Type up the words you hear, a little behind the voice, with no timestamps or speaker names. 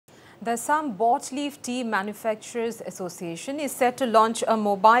The Assam Bought Leaf Tea Manufacturers Association is set to launch a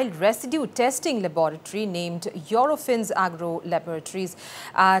mobile residue testing laboratory named Eurofins Agro Laboratories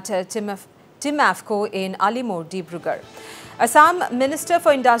at Teamafco in Alimur, Dibrugarh. Assam Minister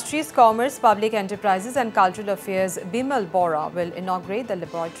for Industries, Commerce, Public Enterprises and Cultural Affairs Bimal Bora will inaugurate the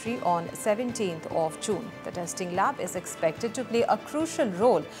laboratory on 17th of June. The testing lab is expected to play a crucial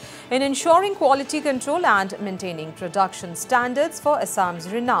role in ensuring quality control and maintaining production standards for Assam's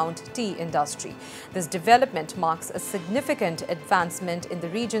renowned tea industry. This development marks a significant advancement in the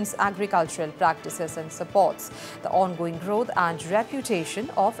region's agricultural practices and supports the ongoing growth and reputation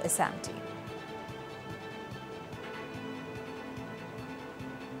of Assam tea.